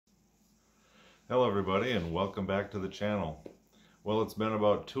Hello everybody and welcome back to the channel. Well, it's been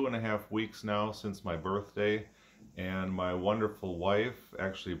about 2.5 weeks now since my birthday, and my wonderful wife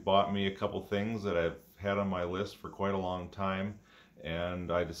actually bought me a couple things that I've had on my list for quite a long time,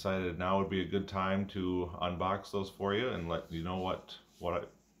 and I decided now would be a good time to unbox those for you and let you know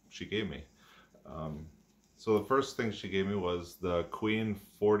what she gave me. So the first thing she gave me was the Queen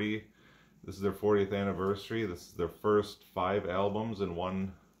 40. This is their 40th anniversary. This is their first 5 albums in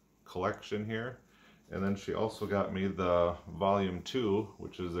one collection here. And then she also got me the volume 2,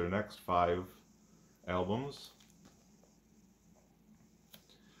 which is their next 5 albums.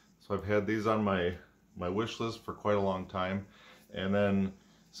 So I've had these on my wish list for quite a long time, and then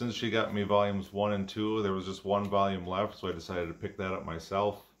since she got me volumes 1 and 2, there was just one volume left, so I decided to pick that up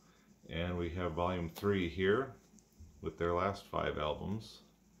myself, and we have volume 3 here with their last 5 albums.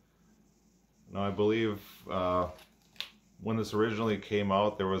 Now I believe when this originally came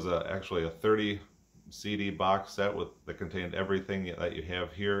out, there was actually a 30 CD box set that contained everything that you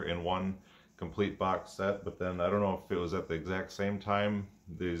have here in one complete box set, but then I don't know if it was at the exact same time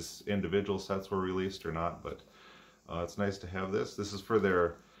these individual sets were released or not, but it's nice to have this. This is for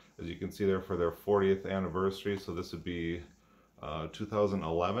their, as you can see there, for their 40th anniversary, so this would be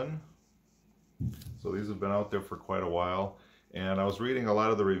 2011. So these have been out there for quite a while, and I was reading a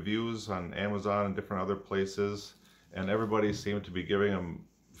lot of the reviews on Amazon and different other places, and everybody seemed to be giving them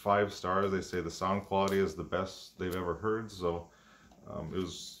 5 stars. They say the sound quality is the best they've ever heard, so it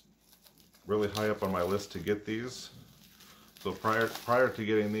was really high up on my list to get these. So prior to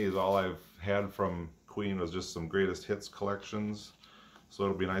getting these, all I've had from Queen was just some greatest hits collections, so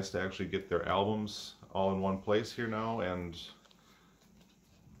it'll be nice to actually get their albums all in one place here now and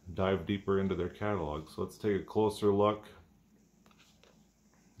dive deeper into their catalog. So let's take a closer look.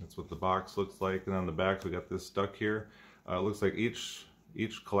 That's what the box looks like, and on the back we got this stuck here. It looks like each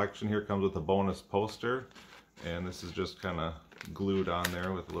collection here comes with a bonus poster, and this is just kind of glued on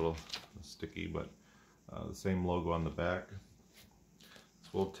there with a little sticky, but the same logo on the back. So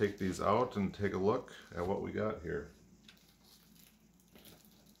we'll take these out and take a look at what we got here.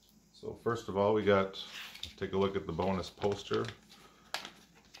 So first of all, take a look at the bonus poster.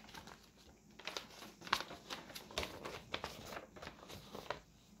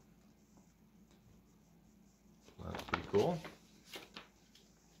 That's pretty cool.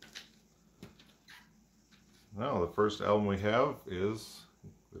 Now, the first album we have is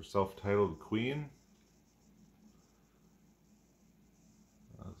their self-titled Queen.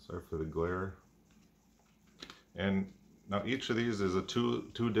 Sorry for the glare. And now each of these is a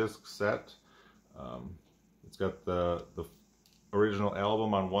two-disc set. It's got the original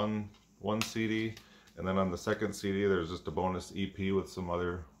album on one CD, and then on the second CD there's just a bonus EP with some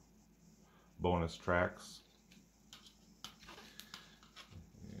other bonus tracks.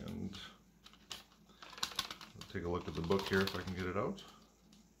 And take a look at the book here if I can get it out.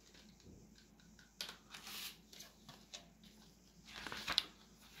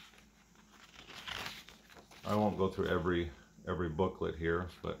 I won't go through every booklet here,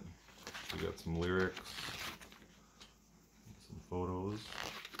 but we got some lyrics, some photos.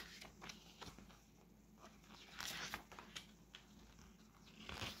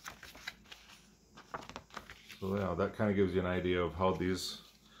 So yeah, that kind of gives you an idea of how these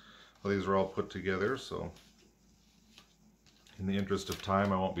are all put together. So in the interest of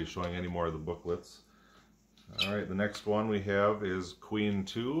time, I won't be showing any more of the booklets. Alright, the next one we have is Queen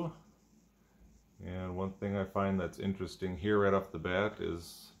 2. And one thing I find that's interesting here right off the bat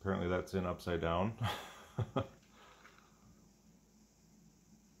is apparently that's in upside down. Yeah,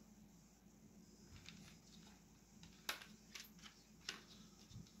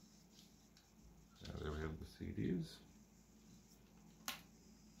 there we have the CDs.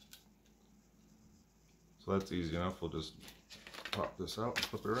 So that's easy enough. We'll just pop this out and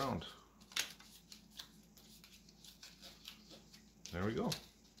flip it around. There we go.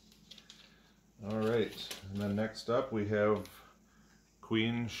 Alright, and then next up we have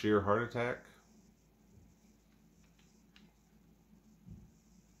Queen Sheer Heart Attack.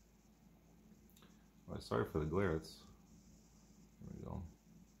 Oh, sorry for the glare. There we go.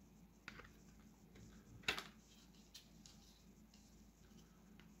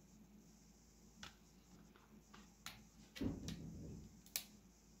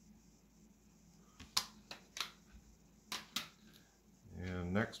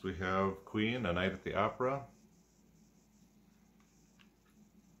 Next we have Queen, A Night at the Opera.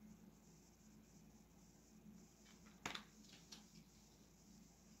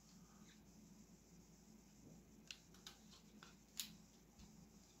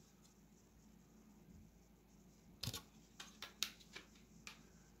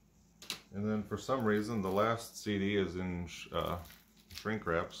 And then for some reason the last CD is in shrink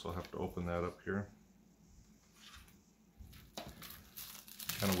wrap, so I'll have to open that up here.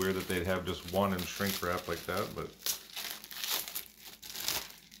 Kind of weird that they'd have just one in shrink wrap like that, but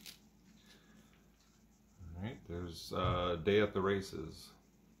alright, there's Day at the Races.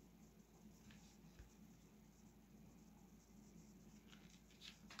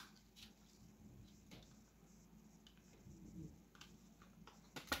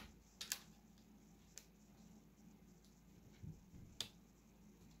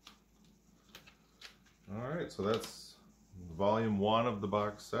 Alright, so that's volume 1 of the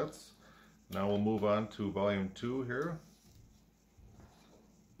box sets. Now we'll move on to volume 2 here.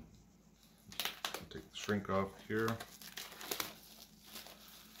 I'll take the shrink off here.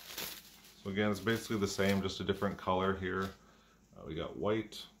 So again, it's basically the same, just a different color here. We got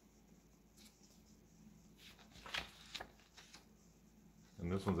white.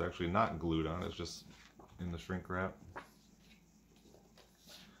 And this one's actually not glued on, it's just in the shrink wrap.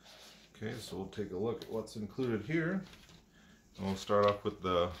 Okay, so we'll take a look at what's included here. And we'll start off with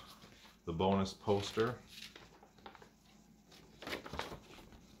the bonus poster. Have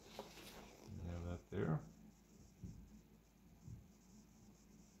that there.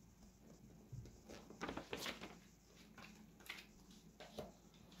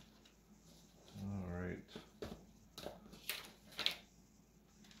 All right.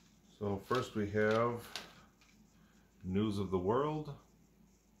 So first we have News of the World.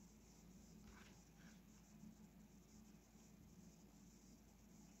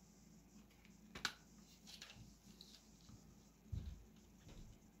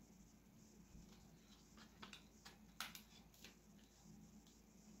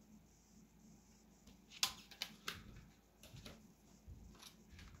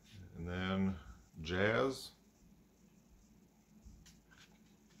 And then Jazz.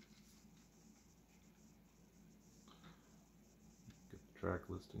 Get the track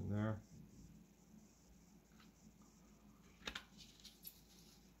listing there.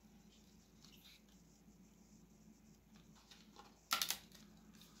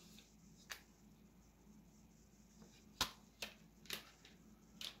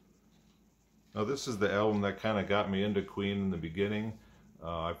 Now this is the album that kind of got me into Queen in the beginning.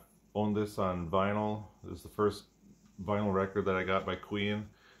 I owned this on vinyl. This is the first vinyl record that I got by Queen,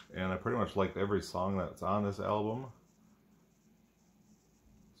 and I pretty much liked every song that's on this album.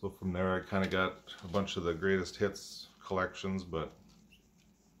 So from there I kind of got a bunch of the greatest hits collections, but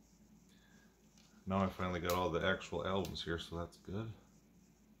now I finally got all the actual albums here, so that's good.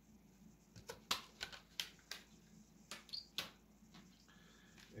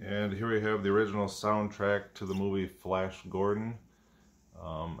 And here we have the original soundtrack to the movie Flash Gordon.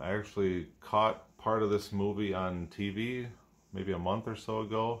 I actually caught part of this movie on TV maybe a month or so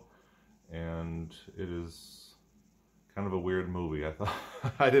ago, and it is kind of a weird movie. I thought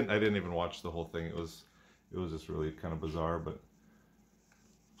I didn't even watch the whole thing. It was just really kind of bizarre, but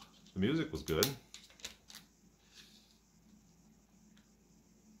the music was good.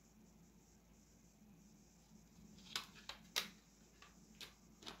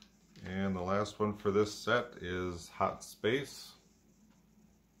 And the last one for this set is Hot Space.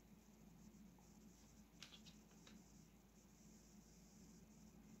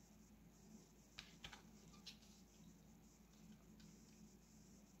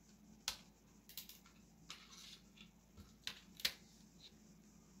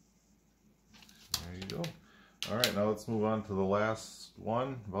 There you go. All right, now let's move on to the last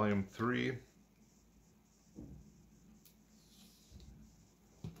one, volume 3.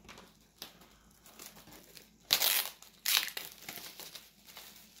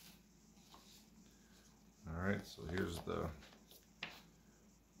 Alright, so here's the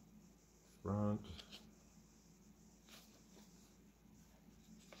front.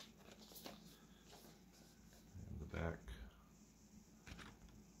 And the back.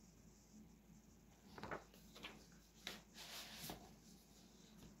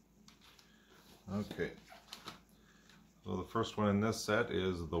 Okay. So the first one in this set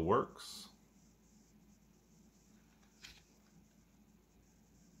is The Works.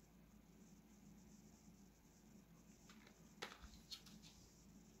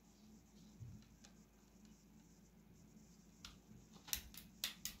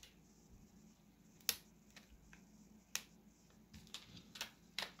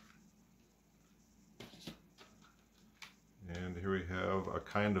 And here we have A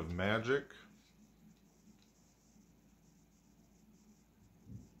Kind of Magic.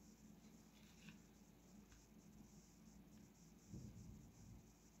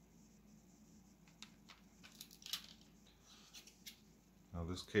 Now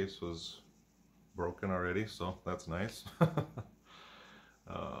this case was broken already, so that's nice.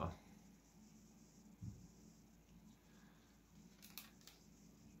 uh,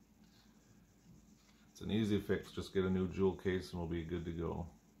 it's an easy fix, just get a new jewel case and we'll be good to go.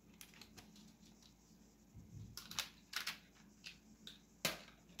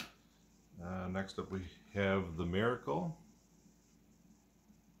 Next up we have the Miracle.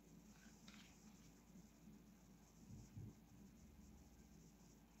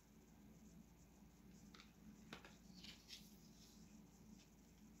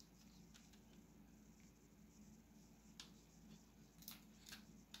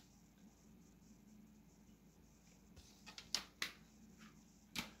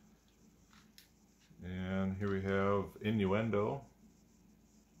 And here we have Innuendo.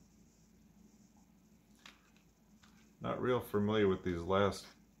 Not real familiar with these last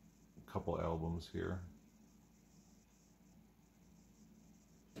couple albums here.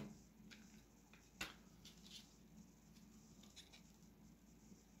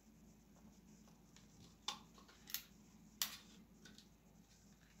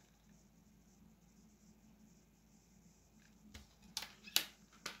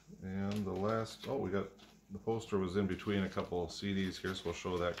 And the last, oh, we got, the poster was in between a couple CDs here, so we'll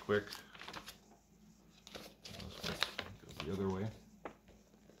show that quick. Go the other way.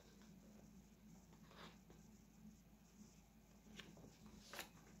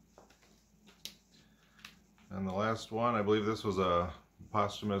 And the last one, I believe this was a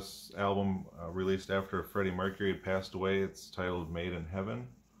posthumous album released after Freddie Mercury had passed away. It's titled Made in Heaven.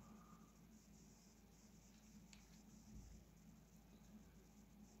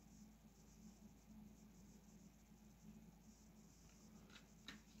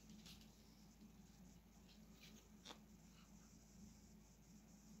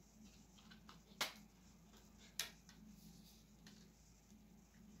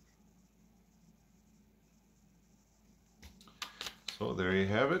 So there you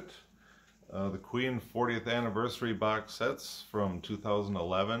have it. The Queen 40th anniversary box sets from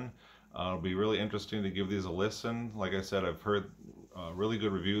 2011. It'll be really interesting to give these a listen. Like I said, I've heard really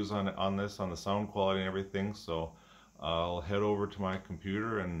good reviews on this, on the sound quality and everything. So I'll head over to my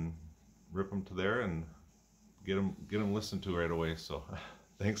computer and rip them to there and get them listened to right away. So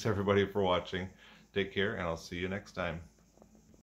thanks everybody for watching. Take care, and I'll see you next time.